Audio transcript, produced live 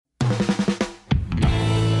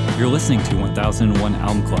You're listening to 1001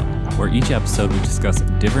 Album Club, where each episode we discuss a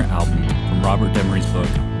different album from Robert Dimery's book,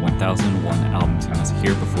 1001 Albums You Must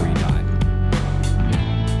Hear Before You Die.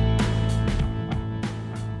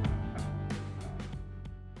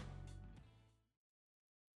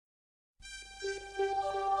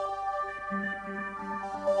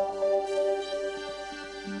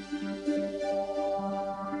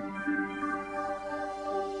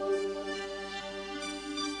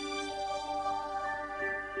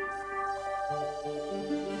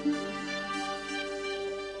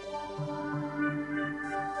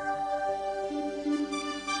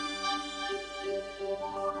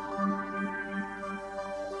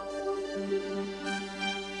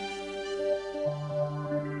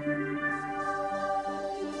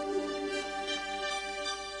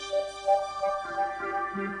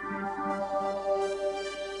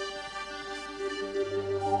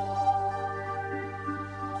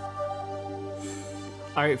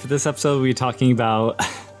 All right, for this episode, we'll be talking about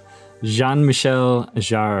Jean-Michel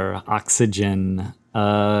Jarre, Oxygen.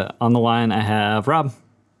 On the line, I have Rob.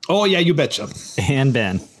 Oh, yeah, you betcha. And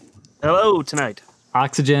Ben. Hello tonight.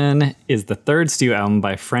 Oxygen is the third studio album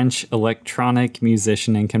by French electronic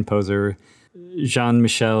musician and composer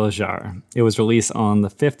Jean-Michel Jarre. It was released on the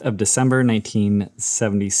 5th of December,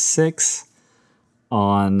 1976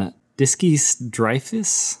 on Disques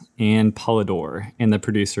Dreyfus and Polydor, and the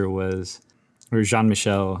producer was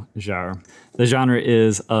Jean-Michel Jarre. The genre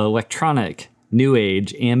is electronic, new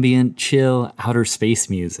age, ambient, chill, outer space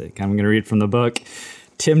music. I'm going to read from the book,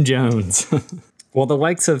 Tim Jones. While the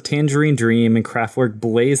likes of Tangerine Dream and Kraftwerk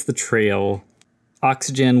blazed the trail,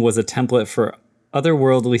 Oxygen was a template for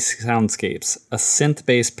otherworldly soundscapes, a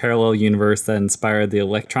synth-based parallel universe that inspired the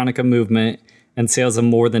electronica movement and sales of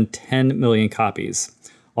more than 10 million copies.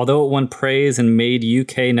 Although it won praise and made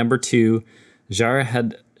UK number 2, Jarre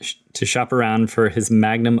had to shop around for his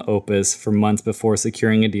magnum opus for months before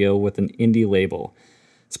securing a deal with an indie label.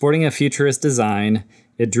 Sporting a futurist design,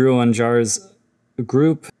 it drew on Jarre's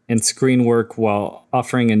group and screen work while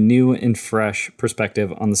offering a new and fresh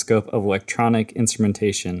perspective on the scope of electronic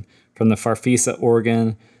instrumentation, from the Farfisa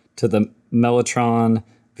organ to the Mellotron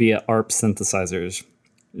via ARP synthesizers.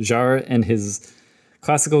 Jarre and his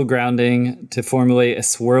classical grounding to formulate a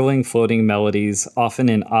swirling, floating melodies, often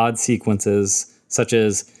in odd sequences, such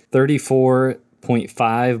as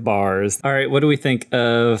 34.5 bars. All right, what do we think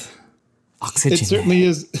of Oxygen? It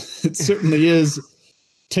certainly is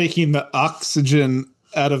taking the oxygen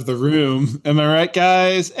out of the room. Am I right,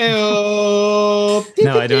 guys? No,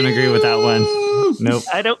 I don't agree with that one. Nope.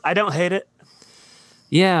 I don't hate it.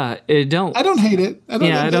 Yeah, I don't hate it.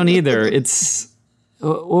 I don't either. It's,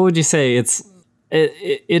 what would you say? It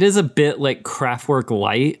is a bit like Kraftwerk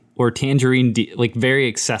Light or Tangerine, like very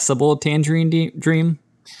accessible Tangerine Dream.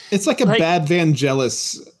 It's like a bad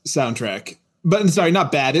Vangelis soundtrack, but sorry,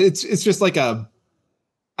 not bad. It's just like I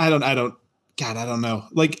don't know.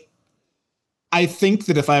 Like, I think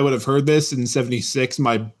that if I would have heard this in 76,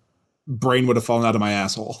 my brain would have fallen out of my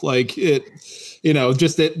asshole. Like it,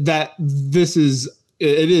 just that this is,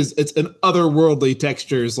 it's an otherworldly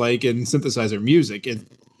textures, like in synthesizer music.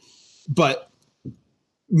 But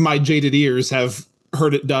my jaded ears have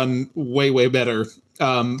heard it done way, way better.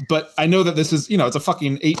 But I know that this is, it's a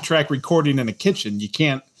fucking 8-track recording in a kitchen. You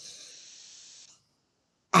can't,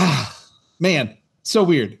 man, so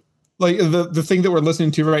weird. Like the thing that we're listening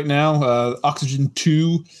to right now, Oxygen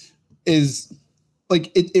 2, is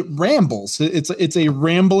like, it rambles. It's a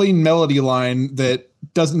rambling melody line that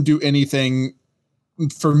doesn't do anything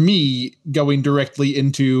for me, going directly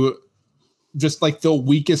into just like the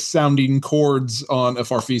weakest sounding chords on a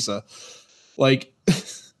Farfisa. Like,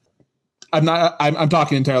 I'm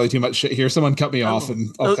talking entirely too much shit here. Someone cut me off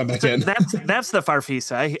and I'll come back in. That's the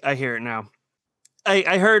Farfisa. I hear it now.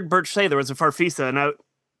 I heard Birch say there was a Farfisa, and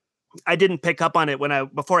I didn't pick up on it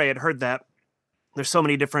before I had heard that. There's so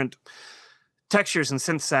many different textures and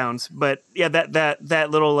synth sounds, but yeah, that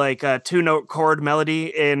little like 2-note chord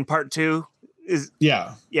melody in part 2 is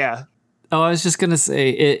yeah. Oh, I was just gonna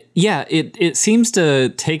say it. Yeah, it seems to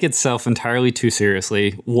take itself entirely too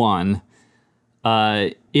seriously. One,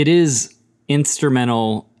 it is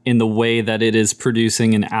instrumental in the way that it is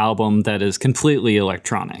producing an album that is completely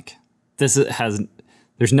electronic. There's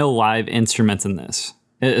no live instruments in this,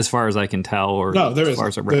 as far as I can tell, or no, there as is far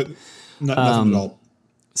as I read. Nothing at all.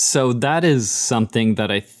 So that is something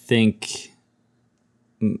that I think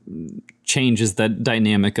changes the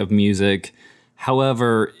dynamic of music.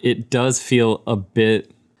 However, it does feel a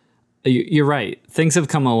bit, you're right, things have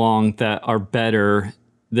come along that are better.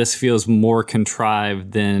 This feels more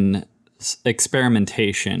contrived than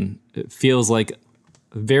experimentation. It feels like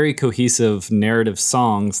very cohesive narrative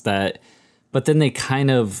songs but then they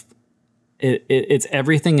kind of, it's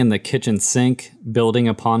everything in the kitchen sink building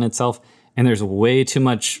upon itself. And there's way too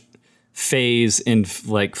much phase and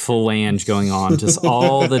like phalange going on just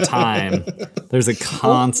all the time. There's a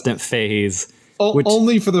constant phase.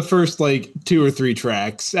 Only for the first like 2 or 3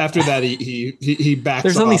 tracks. After that, he backs.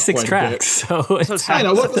 There's off only 6 quite tracks, so I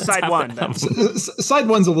know what side one. Side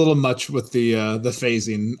one's a little much with the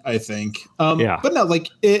phasing, I think. Yeah. But no, like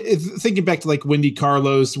thinking back to like Wendy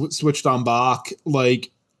Carlos switched on Bach, like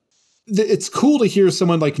it's cool to hear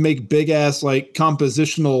someone like make big ass like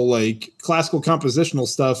compositional, like classical compositional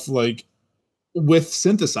stuff, like with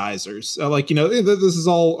synthesizers. Like, you know, this is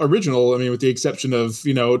all original. I mean, with the exception of,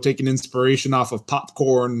 you know, taking inspiration off of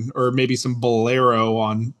Popcorn or maybe some Bolero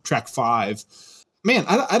on track 5. Man,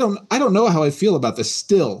 I don't know how I feel about this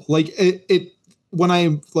still. Like it when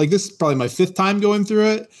I like, this is probably my 5th time going through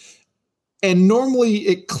it. And normally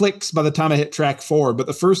it clicks by the time I hit track 4, but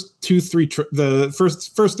the first 3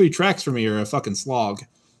 first 3 tracks for me are a fucking slog.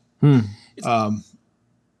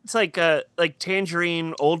 It's like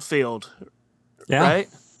Tangerine Oldfield. Yeah. Right?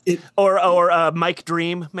 Or Mike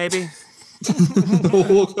Dream, maybe.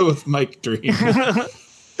 We'll go with Mike Dream.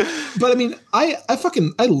 But I mean, I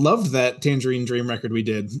loved that Tangerine Dream record we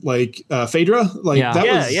did. Like Phaedra, like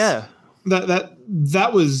that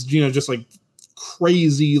was, you know, just like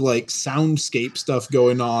crazy like soundscape stuff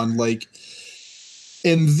going on. Like,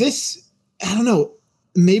 and this, I don't know,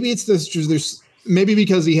 maybe it's this, there's maybe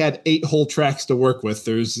because he had 8 whole tracks to work with,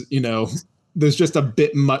 there's, you know, there's just a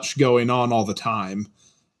bit much going on all the time.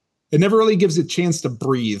 It never really gives it a chance to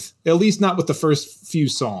breathe, at least not with the first few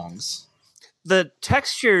songs. The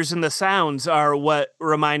textures and the sounds are what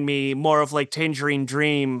remind me more of like Tangerine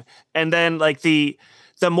Dream. And then like the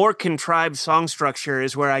more contrived song structure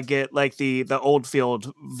is where I get like the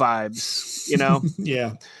Oldfield vibes, you know?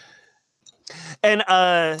 Yeah. And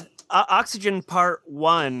Oxygen Part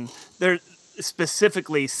 1, there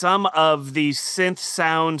specifically some of the synth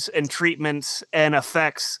sounds and treatments and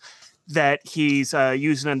effects that he's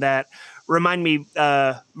using in that remind me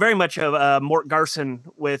very much of Mort Garson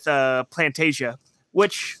with Plantasia,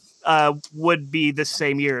 which would be the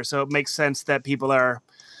same year. So it makes sense that people are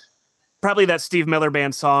probably that Steve Miller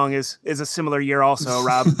Band song is a similar year also,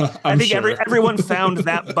 Rob. I think sure. Everyone found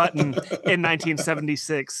that button in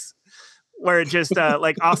 1976. Where it just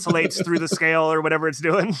like oscillates through the scale or whatever it's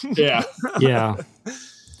doing. Yeah.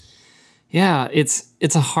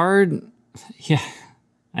 It's a hard. Yeah,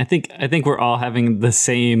 I think we're all having the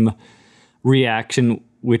same reaction,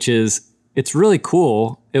 which is it's really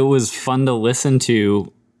cool. It was fun to listen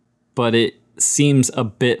to, but it seems a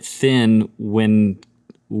bit thin when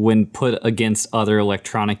put against other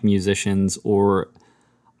electronic musicians or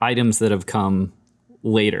items that have come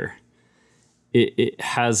later. It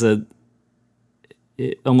has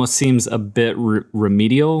it almost seems a bit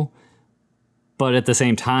remedial, but at the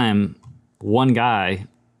same time, one guy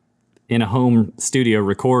in a home studio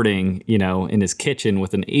recording, you know, in his kitchen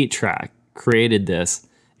with an 8-track created this.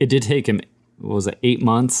 It did take him, what was it, 8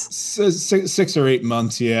 months? 6 or 8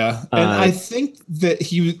 months, yeah. And I think that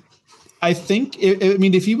I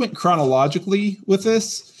mean, if he went chronologically with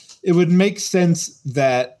this, it would make sense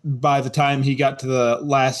that by the time he got to the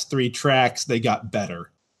last 3 tracks, they got better.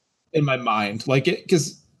 In my mind, like it,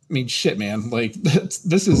 because I mean, shit, man, like this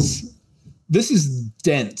is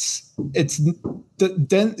dense. It's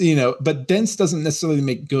dense, you know, but dense doesn't necessarily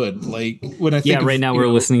make good. Like when I think, right now we're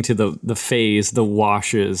listening to the phase, the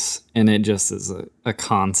washes, and it just is a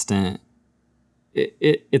constant.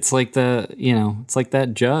 It's like it's like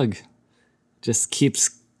that jug, just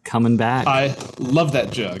keeps coming back. I love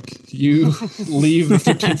that jug. You leave the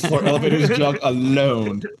 15th floor elevator's jug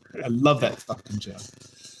alone. I love that fucking jug.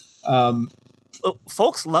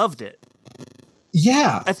 Folks loved it.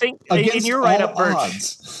 Yeah, I think, and you're right up,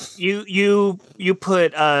 Birch. You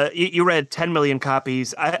put you read 10 million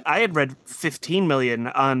copies. I had read 15 million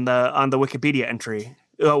on the Wikipedia entry.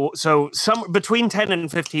 So some between 10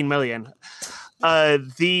 and 15 million.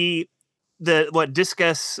 The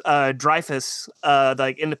Discus Dreyfus, the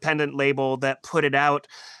like independent label that put it out,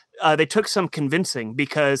 they took some convincing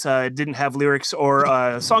because it didn't have lyrics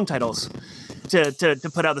or song titles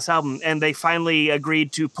to put out this album, and they finally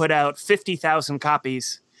agreed to put out 50,000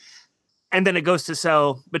 copies, and then it goes to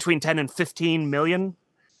sell between 10 and 15 million.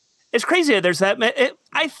 It's crazy. There's that.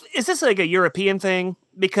 Is this like a European thing?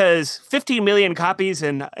 Because 15 million copies,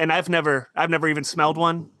 and I've never even smelled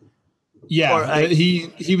one. Yeah,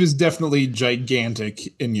 he was definitely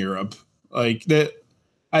gigantic in Europe. Like that,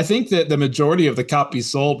 I think that the majority of the copies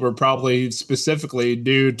sold were probably specifically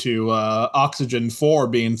due to Oxygen 4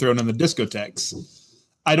 being thrown in the discotheques.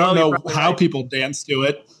 I don't Oh, you're know probably how right. people danced to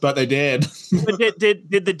it, but they did. But did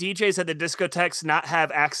the DJs at the discotheques not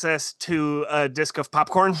have access to a disc of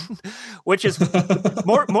popcorn, which is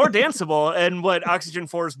more danceable and what Oxygen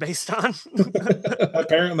 4 is based on?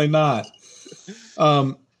 Apparently not.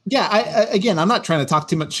 Yeah, again, I'm not trying to talk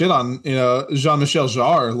too much shit on Jean-Michel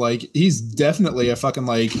Jarre. Like, he's definitely a fucking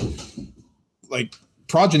like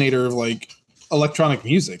progenitor of like electronic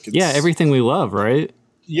music. Yeah, everything we love, right?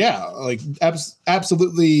 Yeah, like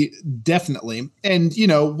absolutely, definitely. And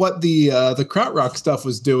what the krautrock stuff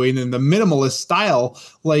was doing and the minimalist style,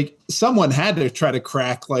 like someone had to try to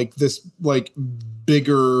crack like this like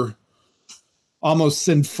bigger, almost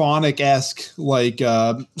symphonic-esque like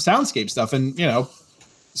soundscape stuff. And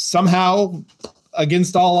somehow,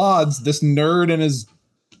 against all odds, this nerd in his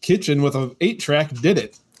kitchen with an 8-track did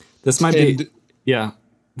it. This might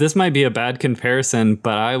be a bad comparison,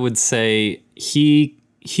 but I would say he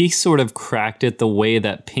sort of cracked it the way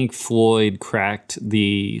that Pink Floyd cracked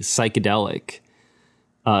the psychedelic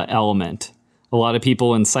element. A lot of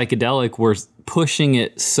people in psychedelic were pushing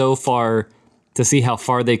it so far to see how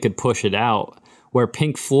far they could push it out, where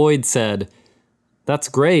Pink Floyd said, that's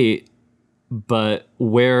great, but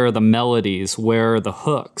where are the melodies? Where are the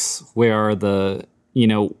hooks? Where are the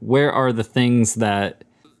things that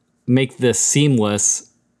make this seamless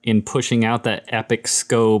in pushing out that epic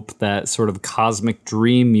scope, that sort of cosmic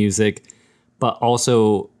dream music, but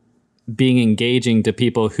also being engaging to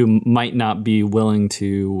people who might not be willing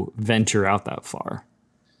to venture out that far.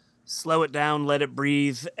 Slow it down, let it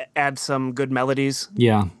breathe, add some good melodies.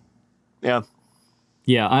 Yeah. Yeah.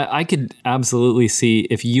 Yeah, I could absolutely see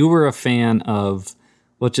if you were a fan of,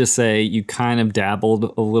 let's just say you kind of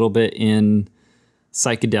dabbled a little bit in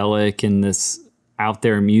psychedelic and this out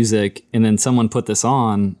there music, and then someone put this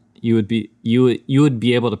on, you would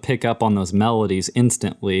be able to pick up on those melodies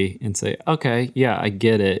instantly and say, okay, yeah, I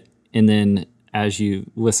get it. And then as you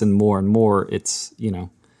listen more and more, it's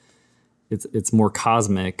more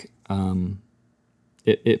cosmic.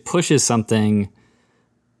 It pushes something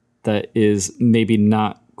that is maybe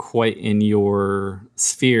not quite in your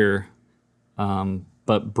sphere,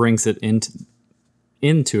 but brings it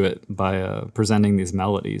into it by presenting these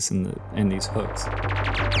melodies and these hooks.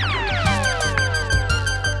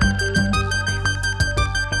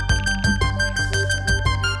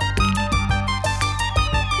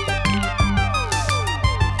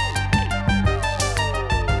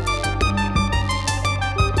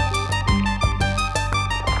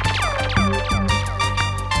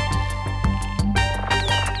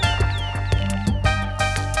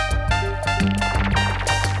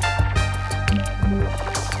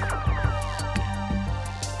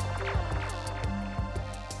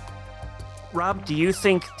 Rob, do you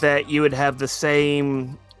think that you would have the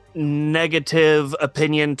same negative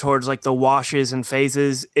opinion towards like the washes and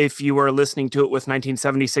phases if you were listening to it with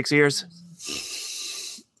 1976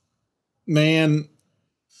 ears? Man,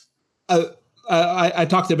 I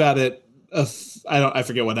talked about it. I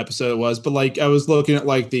forget what episode it was, but like I was looking at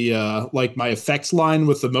like the like my effects line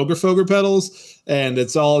with the Mogerfoger pedals, and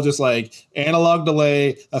it's all just like analog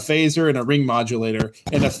delay, a phaser, and a ring modulator,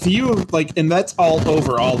 and a few of like, and that's all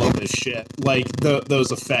over all of this shit, like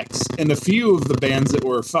those effects. And a few of the bands that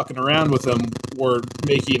were fucking around with them were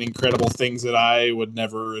making incredible things that I would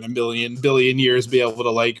never in a billion years be able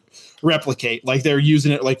to like replicate. Like they're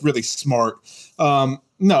using it like really smart.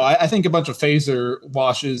 No, I think a bunch of phaser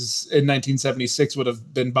washes in 1976 would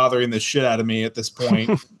have been bothering the shit out of me at this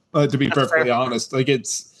point. To be perfectly honest, like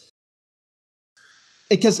it's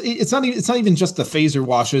because it's not even just the phaser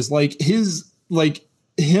washes. Like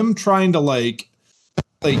him trying to like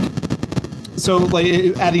so like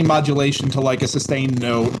adding modulation to like a sustained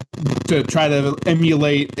note to try to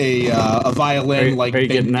emulate a violin. Are you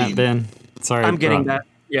getting that, Ben? Sorry, I'm getting Rob. that.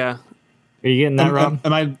 Yeah. Are you getting that, Rob?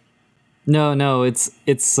 Am I? No,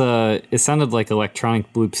 it sounded like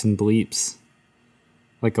electronic bloops and bleeps.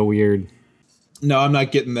 Like a weird. No, I'm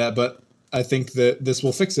not getting that, but I think that this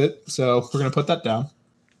will fix it. So we're going to put that down.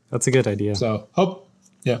 That's a good idea. So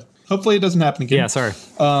hopefully it doesn't happen again. Yeah, sorry.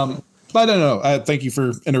 But I don't know. Thank you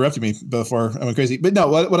for interrupting me before I went crazy. But no,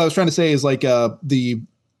 what I was trying to say is like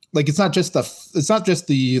it's not just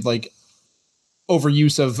the like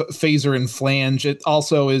overuse of phaser and flange. It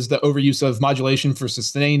also is the overuse of modulation for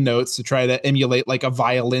sustained notes to try to emulate like a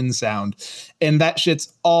violin sound, and that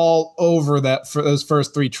shit's all over that for those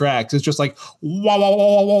first 3 tracks. It's just like wah wah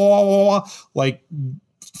wah wah wah wah, wah like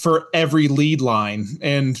for every lead line,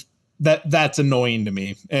 and that's annoying to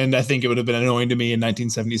me. And I think it would have been annoying to me in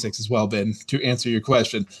 1976 as well, Ben, to answer your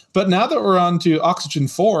question. But now that we're on to Oxygen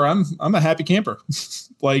 4, I'm a happy camper.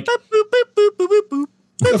 Like.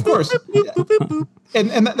 Of course.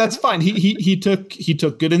 and that's fine. He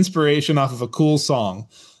took good inspiration off of a cool song,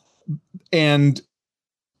 and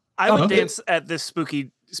I would dance at this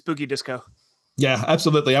spooky disco. Yeah,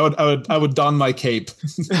 absolutely. I would don my cape.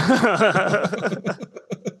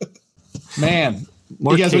 Man,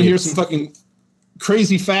 More you guys want to hear capes. some fucking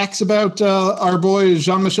crazy facts about our boy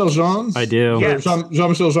Jean-Michel Jarre? I do. Yeah.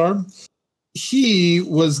 Jean-Michel Jarre. He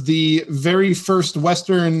was the very first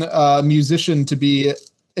Western musician to be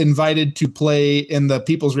invited to play in the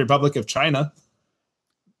People's Republic of China.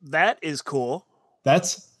 That is cool.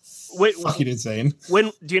 That's Wait, fucking insane.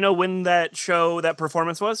 When do you know when that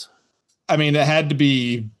performance was? I mean, it had to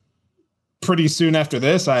be pretty soon after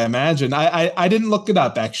this, I imagine. I didn't look it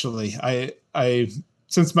up, actually. I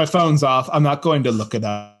since my phone's off, I'm not going to look it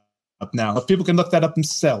up now. If people can look that up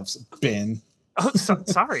themselves, Ben. Oh,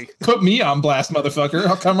 sorry. Put me on blast, motherfucker.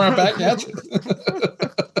 I'll come right back at you.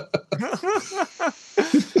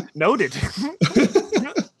 Noted.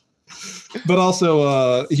 But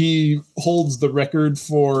also, he holds the record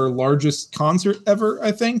for largest concert ever,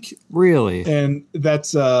 I think. Really? And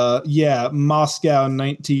that's Moscow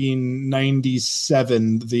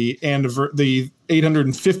 1997, the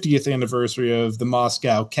 850th anniversary of the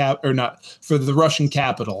Moscow for the Russian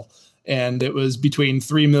capital. And it was between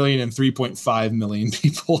 3 million and 3.5 million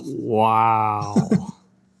people. Wow.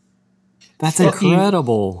 That's Fucking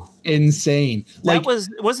incredible. Insane.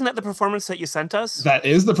 Wasn't that the performance that you sent us? That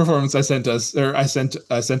is the performance I sent us, or I sent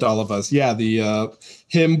all of us. Yeah, the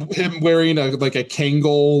him wearing a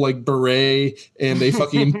Kangol beret and a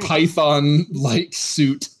fucking python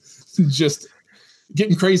suit, just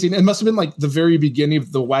getting crazy. And it must have been the very beginning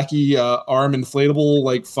of the wacky arm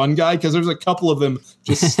inflatable fun guy, because there's a couple of them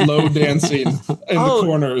just slow dancing in the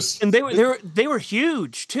corners. And they were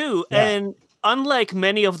huge too. Yeah. And unlike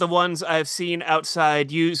many of the ones I've seen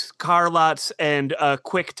outside used car lots and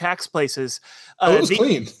quick tax places, it was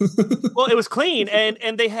clean. Well, it was clean, and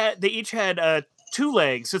they each had 2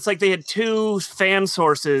 legs. It's like they had 2 fan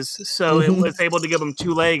sources, so it was able to give them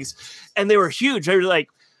 2 legs, and they were huge. They were like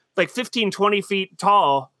 15, 20 feet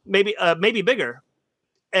tall, maybe bigger.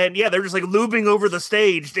 And yeah, they're just looping over the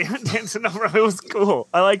stage, dancing over. It was cool.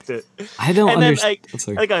 I liked it. I don't understand.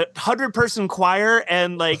 Like a 100-person choir,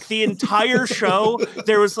 and the entire show,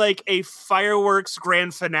 there was a fireworks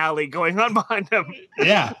grand finale going on behind them.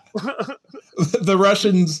 Yeah. The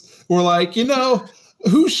Russians were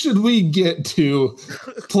who should we get to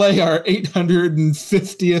play our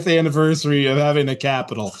 850th anniversary of having a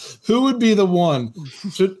capital? Who would be the one?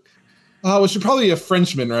 We should probably be a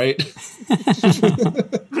Frenchman, right?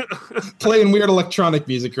 Playing weird electronic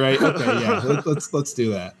music, right? Okay, yeah, let's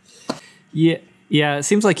do that. Yeah, it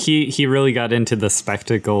seems like he really got into the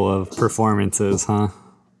spectacle of performances, huh?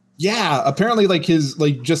 Yeah, apparently his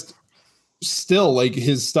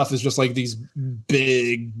his stuff is just these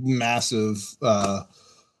big, massive,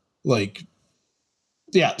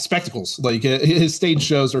 spectacles. His stage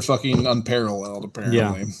shows are fucking unparalleled, apparently.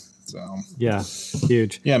 Yeah. So yeah,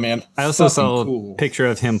 huge. Yeah, man. I also saw a picture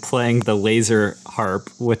of him playing the laser harp,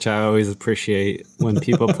 which I always appreciate when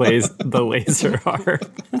people plays the laser harp.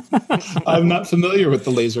 I'm not familiar with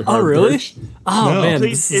the laser harp. Oh, really? Birch. Oh, No. man,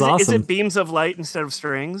 Please, this is awesome. Is it beams of light instead of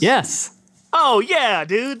strings? Yes. Oh yeah,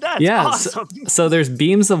 dude, that's awesome. So there's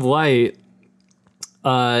beams of light,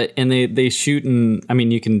 and they shoot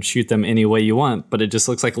you can shoot them any way you want, but it just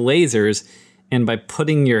looks like lasers. And by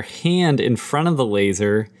putting your hand in front of the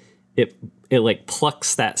laser, it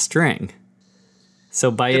plucks that string. So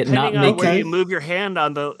by Depending it not on making where you move your hand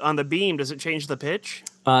on the beam, does it change the pitch?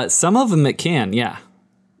 some of them it can, yeah.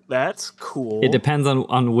 That's cool. It depends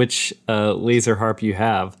on which laser harp you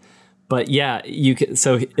have. But yeah, you can.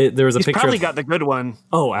 So there was a He's picture. probably got the good one.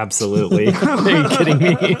 Oh, absolutely. Are you kidding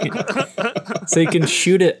me? So you can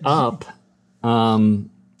shoot it up, and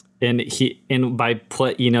you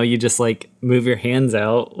just move your hands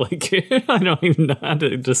out. I don't even know how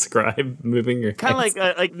to describe moving your Kind hands.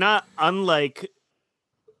 of like not unlike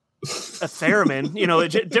a theremin. A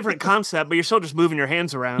different concept, but you're still just moving your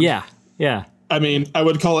hands around. Yeah. I mean, I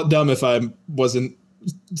would call it dumb if I wasn't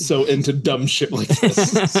so into dumb shit like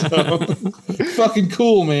this. So, fucking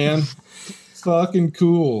cool, man. Fucking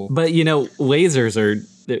cool. But lasers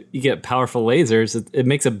you get powerful lasers. It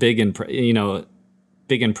makes a big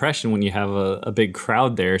big impression when you have a big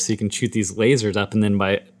crowd there. So you can shoot these lasers up, and then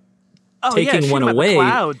by taking shoot one them at the away,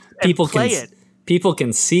 cloud and people play can it. people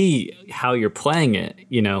can see how you're playing it.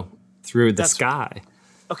 Through the sky.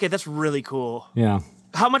 Okay, that's really cool. Yeah.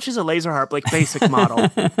 How much is a laser harp, basic model?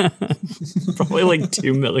 Probably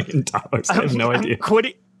 $2 million. I have no idea.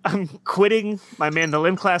 I'm quitting my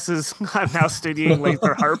mandolin classes. I'm now studying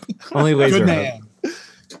laser harp. Only laser Good harp.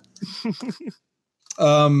 man.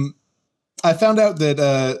 I found out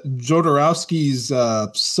that Jodorowsky's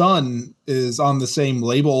son is on the same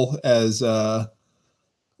label as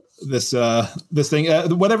this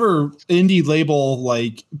thing. Whatever indie label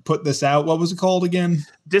like put this out. What was it called again?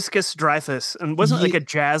 Discus Dreyfus, and wasn't it like a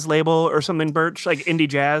jazz label or something, Birch, like indie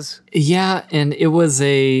jazz? Yeah, and it was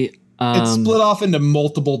it split off into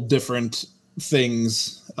multiple different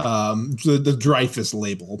things. The Dreyfus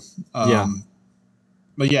label.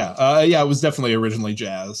 But it was definitely originally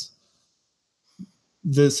jazz.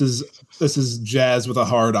 This is jazz with a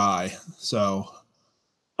hard I. So,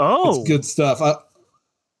 it's good stuff.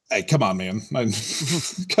 Hey, come on, man! I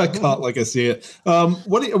got caught like I see it.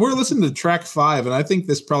 We're listening to track 5, and I think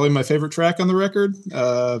this is probably my favorite track on the record.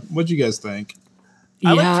 What'd you guys think?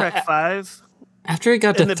 I like track 5. After it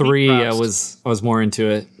got to 3, I was more into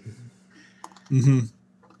it. Mm-hmm.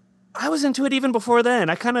 I was into it even before then.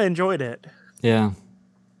 I kind of enjoyed it. Yeah.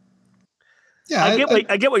 Yeah,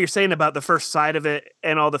 I get what you're saying about the first side of it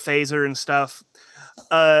and all the phaser and stuff.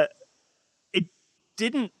 It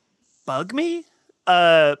didn't bug me.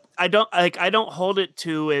 I don't hold it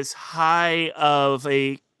to as high of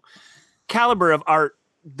a caliber of art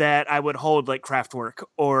that I would hold like Kraftwerk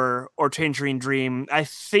or Tangerine Dream. I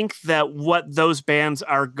think that what those bands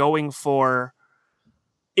are going for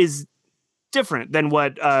is different than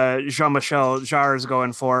what Jean-Michel Jarre is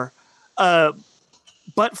going for.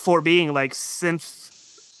 But for being like synth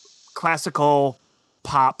classical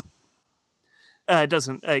pop, it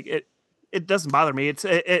doesn't bother me.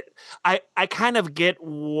 I kind of get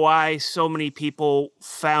why so many people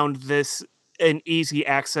found this an easy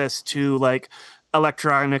access to like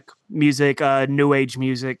electronic music, new age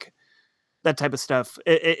music, that type of stuff.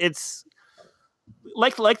 It's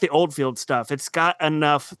like the Oldfield stuff. It's got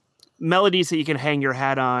enough melodies that you can hang your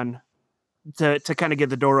hat on to kind of get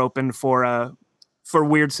the door open for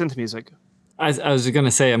weird synth music. I was going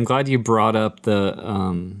to say, I'm glad you brought up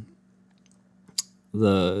the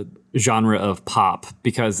genre of pop,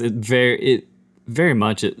 because it very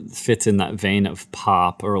much it fits in that vein of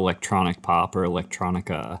pop or electronic pop or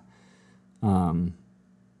electronica.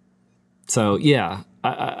 So yeah,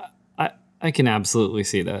 I can absolutely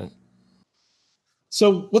see that.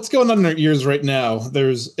 So what's going on in our ears right now?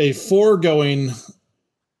 There's a 4 going,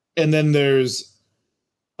 and then there's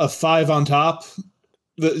a 5 on top.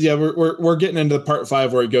 We're getting into the part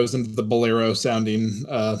 5 where it goes into the Bolero sounding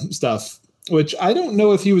stuff, which I don't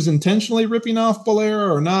know if he was intentionally ripping off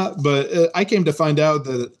Bolero or not, but I came to find out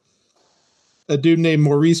that a dude named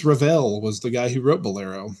Maurice Ravel was the guy who wrote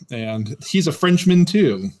Bolero, and he's a Frenchman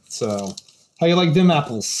too. So how you like them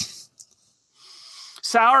apples?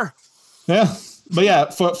 Sour. Yeah. But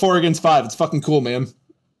yeah, 4 against 5. It's fucking cool, man.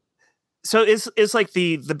 So is like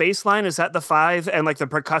the bass line, is that the 5, and like the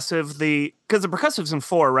percussive, because the percussive's in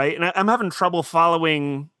 4, right? And I'm having trouble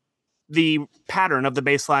following the pattern of the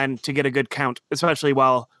bass line to get a good count, especially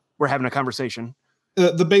while we're having a conversation.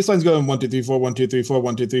 The bass line's going 1 2 3 4 1 2 3 4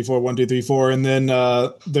 1 2 3 4 1 2 3 4, and then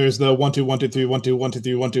there's the 1 2 1 2 3 1 2 1 2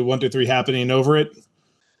 3 1 2 1 2 3 happening over it.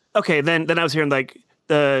 Okay, then I was hearing like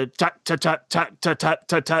the tut tut tut tut tut tut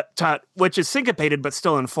tut tut tut, which is syncopated but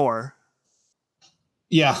still in 4.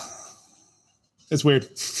 Yeah. It's weird.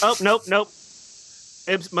 Oh, nope.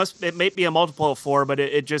 It may be a multiple of 4, but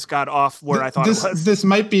it just got off where I thought it was. This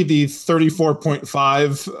might be the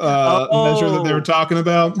 34.5 measure that they were talking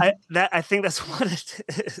about. I think that's what it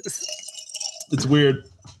is. It's weird.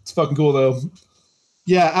 It's fucking cool though.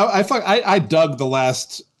 Yeah, I dug the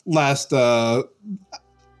last.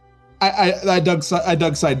 I dug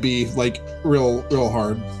side B like real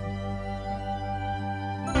hard.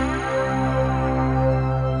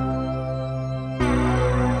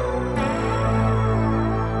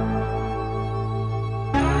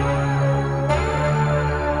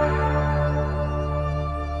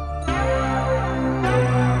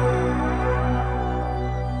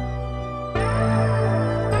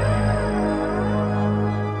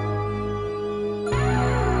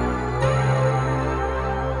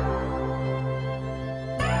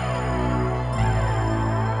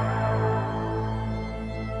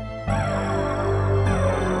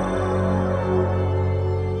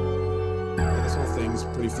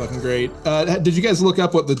 Fucking great. Did you guys look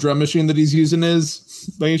up what the drum machine that he's using is,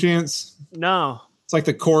 by any chance? No. It's like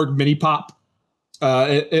the Korg Mini Pop.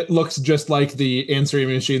 It looks just like the answering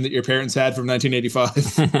machine that your parents had from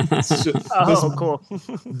 1985. Cool.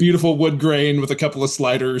 Beautiful wood grain with a couple of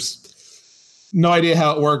sliders. No idea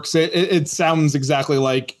how it works. It sounds exactly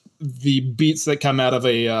like the beats that come out of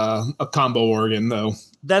a combo organ, though.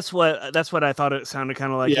 That's what I thought it sounded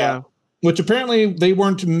kind of like. Yeah. Which apparently they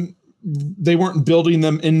weren't they weren't building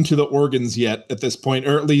them into the organs yet at this point,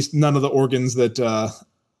 or at least none of the organs that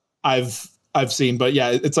I've seen. But yeah,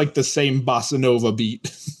 it's like the same bossa nova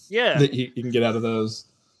beat Yeah. that you can get out of those.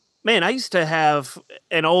 Man, I used to have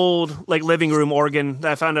an old like living room organ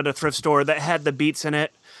that I found at a thrift store that had the beats in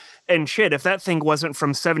it. And shit, if that thing wasn't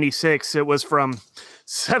from 76, it was from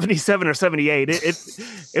 77 or 78.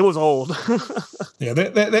 It was old. Yeah,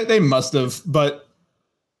 they must have, but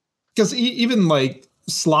because even like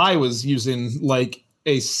Sly was using like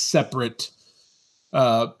a separate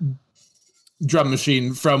drum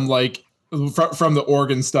machine from like from the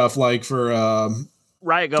organ stuff, like for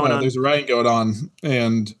Riot going on. There's a riot going on,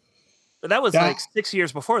 and But that was like 6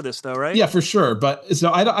 years before this, though, right? yeah, for sure. But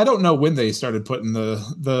so I don't know when they started putting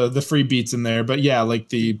the free beats in there, but yeah, like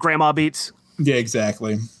the grandma beats. Yeah,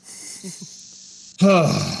 exactly.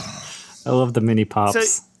 I love the mini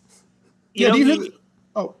pops. So, yeah,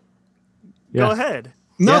 Go ahead.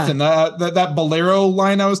 Nothing. That Bolero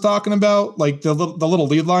line I was talking about, like the little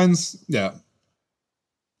lead lines. Yeah.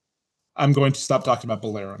 I'm going to stop talking about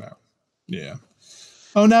Bolero now. Yeah.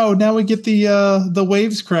 Oh no! Now we get the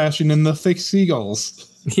waves crashing and the fake seagulls.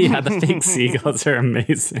 Yeah, the fake seagulls are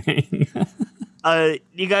amazing.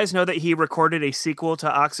 You guys know that he recorded a sequel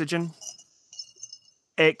to Oxygen?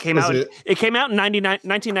 It came out in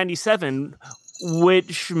 1997,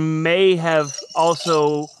 which may have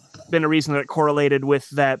also been a reason that it correlated with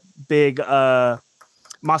that big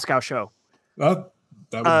Moscow show. That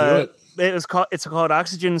would do it. It's called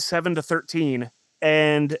Oxygen 7 to 13.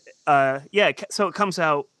 And so it comes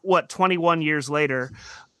out 21 years later,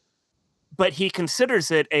 but he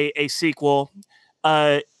considers it a sequel.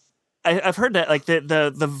 I've heard that like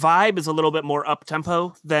the vibe is a little bit more up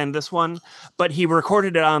tempo than this one, but he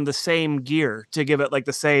recorded it on the same gear to give it like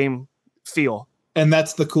the same feel. And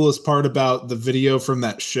that's the coolest part about the video from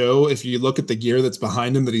that show. If you look at the gear that's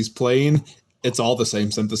behind him that he's playing, it's all the same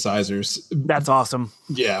synthesizers. That's awesome.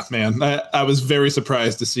 Yeah, man. I was very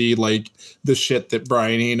surprised to see like the shit that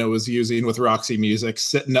Brian Eno was using with Roxy Music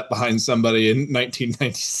sitting up behind somebody in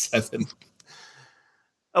 1997.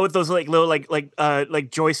 Oh, with those like little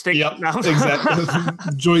like joystick. Yep, mounts. exactly.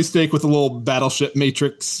 Joystick with a little battleship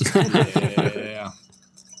matrix. Yeah,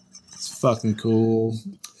 it's fucking cool.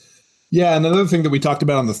 Yeah, and another thing that we talked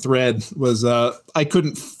about on the thread was I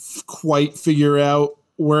couldn't quite figure out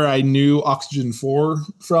where I knew Oxygen 4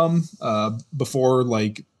 from before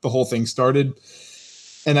like the whole thing started.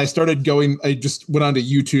 And I just went onto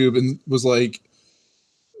YouTube and was like,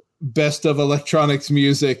 best of electronics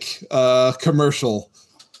music commercial,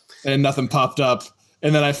 and nothing popped up.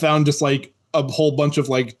 And then I found just like a whole bunch of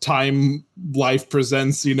like Time Life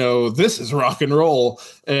presents, this is rock and roll.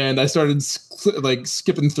 And I started like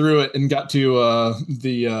skipping through it and got to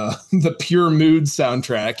the Pure Mood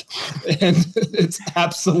soundtrack. And it's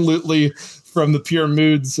absolutely from the Pure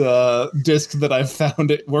Moods disc that I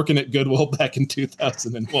found it working at Goodwill back in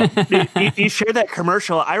 2001. You shared that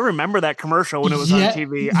commercial. I remember that commercial when it was on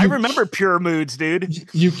TV. I remember Pure Moods, dude.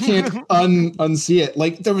 You can't unsee it.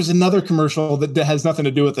 Like there was another commercial that has nothing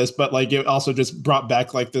to do with this, but like it also just brought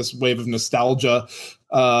back like this wave of nostalgia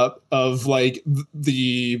of like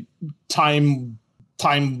the time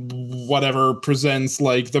whatever presents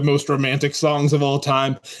like the most romantic songs of all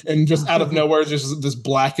time, and just out of nowhere just this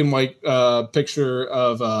black and white picture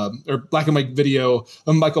of or black and white video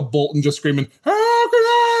of Michael Bolton just screaming, how can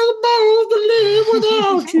I supposed to live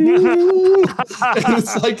without you? And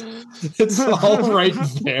it's like it's all right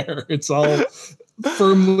there, it's all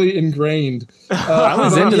firmly ingrained. I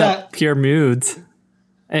was into that Pure Moods.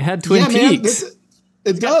 It had Twin Peaks.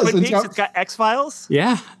 It does. Twin Peaks, it's got X-Files.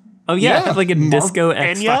 Yeah. Oh yeah, Yeah. like a disco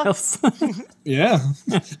X-Files. Yeah.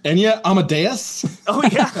 Enya Amadeus. Oh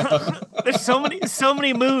yeah. There's so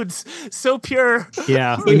many moods, so pure.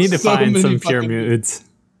 Yeah, we need to So find many some Pure fucking- Moods.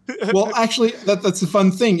 Well, actually, that's a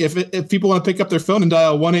fun thing. If people want to pick up their phone and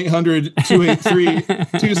dial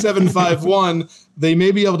 1-800-283-2751, they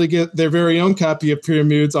may be able to get their very own copy of Pure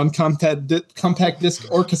Moods on compact disc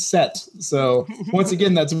or cassette. So once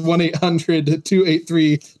again, that's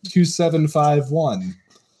 1-800-283-2751.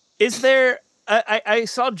 Is there? I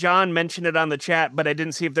saw John mention it on the chat, but I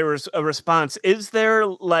didn't see if there was a response. Is there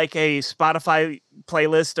like a Spotify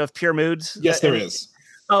playlist of Pure Moods? Yes, there is.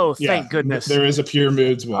 Oh, Yeah, thank goodness. There is a Pure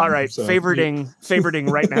Moods one. All right, so- favoriting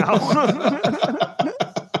right now.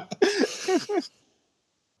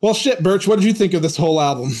 Well, shit, Birch, what did you think of this whole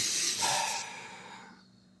album?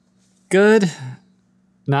 Good,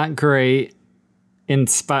 not great.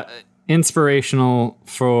 Inspirational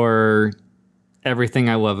for everything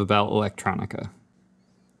I love about electronica.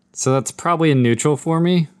 So that's probably a neutral for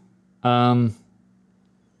me.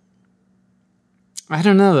 I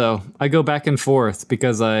don't know though. I go back and forth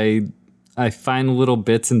because I find little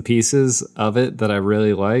bits and pieces of it that I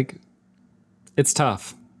really like. It's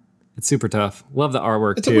tough. It's super tough. Love the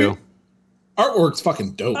artwork too. Artwork's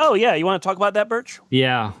fucking dope. Oh yeah, you want to talk about that, Birch?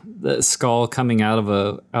 Yeah, the skull coming out of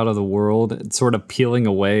the world. It's sort of peeling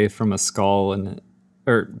away from a skull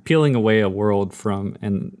or peeling away a world from,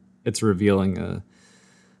 and it's revealing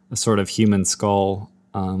a sort of human skull.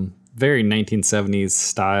 Very 1970s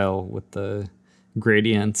style with the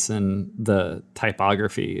gradients, and the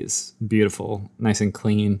typography is beautiful, nice and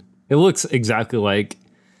clean. It looks exactly like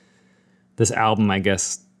this album, I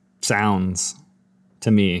guess, sounds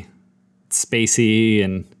to me. It's spacey,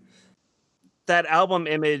 and that album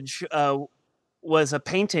image was a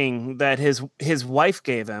painting that his wife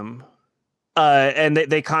gave him, and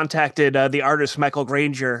they contacted the artist Michael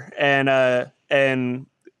Granger and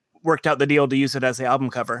worked out the deal to use it as the album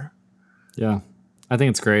cover. Yeah, I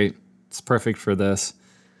think it's great. It's perfect for this.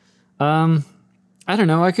 I don't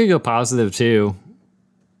know. I could go positive too.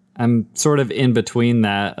 I'm sort of in between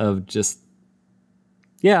that of just,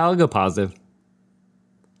 yeah, I'll go positive.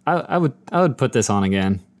 I would put this on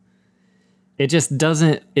again. It just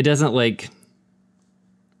doesn't like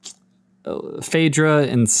Phaedra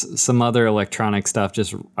and some other electronic stuff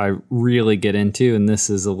just I really get into, and this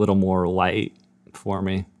is a little more light for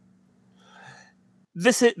me.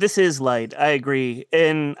 This is light. I agree,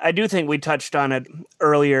 and I do think we touched on it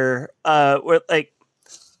earlier. Where like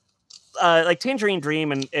Tangerine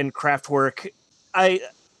Dream and Kraftwerk, I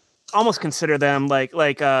almost consider them like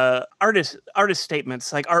artist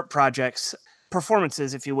statements, like art projects,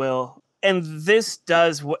 performances, if you will. And this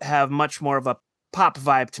does have much more of a pop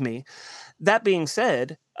vibe to me. That being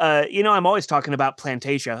said, I'm always talking about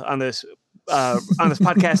Plantasia on this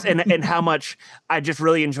podcast and how much I just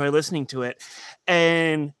really enjoy listening to it.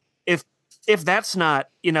 And if that's not,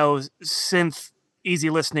 synth easy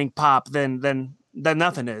listening pop, then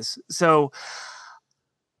nothing is. So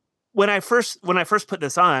when I first put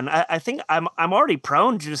this on, I think I'm already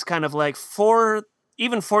prone to just kind of like for the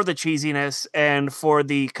cheesiness and for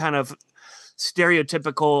the kind of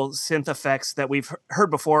stereotypical synth effects that we've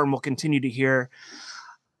heard before and will continue to hear.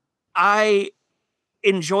 I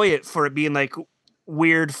enjoy it for it being like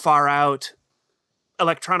weird, far out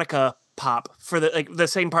electronica pop, for the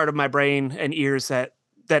same part of my brain and ears that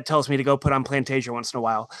tells me to go put on Plantasia once in a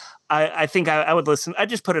while. I think I would listen. I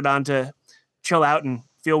just put it on to chill out and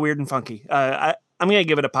feel weird and funky. I'm going to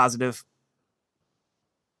give it a positive.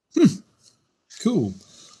 Cool.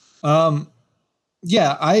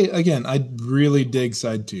 Yeah, I really dig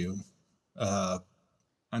side 2.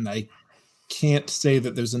 And I can't say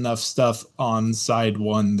that there's enough stuff on side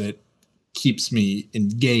 1 that keeps me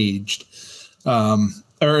engaged.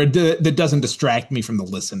 Or that doesn't distract me from the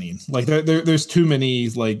listening. Like there's too many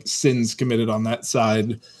like sins committed on that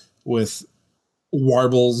side with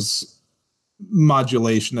warbles,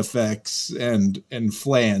 modulation effects, and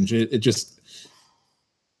flange. It's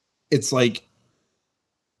like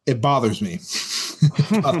it bothers me.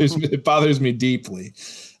 It bothers me deeply.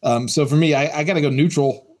 So for me, I got to go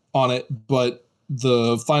neutral on it, but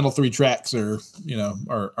the final 3 tracks are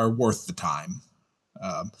worth the time.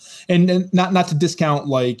 And not to discount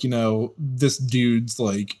this dude's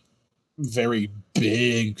like very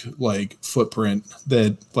big like footprint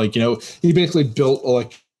that he basically built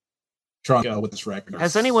electronica with this record.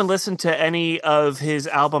 Has anyone listened to any of his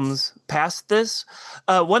albums past this?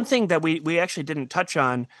 One thing that we actually didn't touch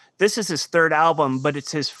on, this is his 3rd album, but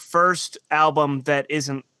it's his first album that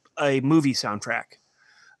isn't a movie soundtrack.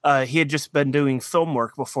 He had just been doing film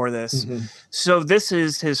work before this. Mm-hmm. So this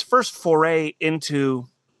is his first foray into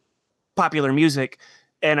popular music,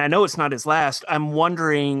 and I know it's not his last. I'm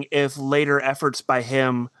wondering if later efforts by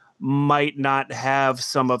him might not have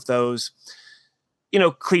some of those,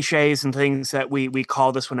 cliches and things that we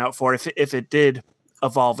call this one out for, if it did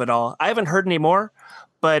evolve at all. I haven't heard any more,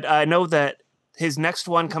 but I know that his next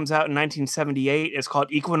one comes out in 1978. It's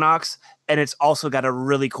called Equinox, and it's also got a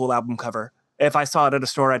really cool album cover. If I saw it at a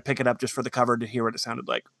store, I'd pick it up just for the cover to hear what it sounded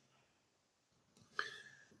like.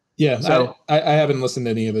 Yeah, so I haven't listened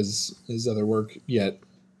to any of his other work yet.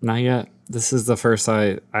 Not yet. This is the first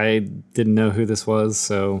I didn't know who this was,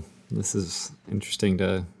 so this is interesting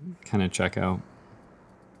to kind of check out.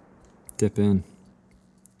 Dip in.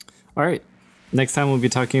 All right. Next time we'll be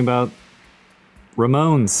talking about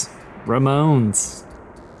Ramones.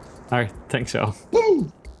 All right. Thanks, y'all.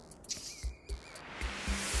 Woo!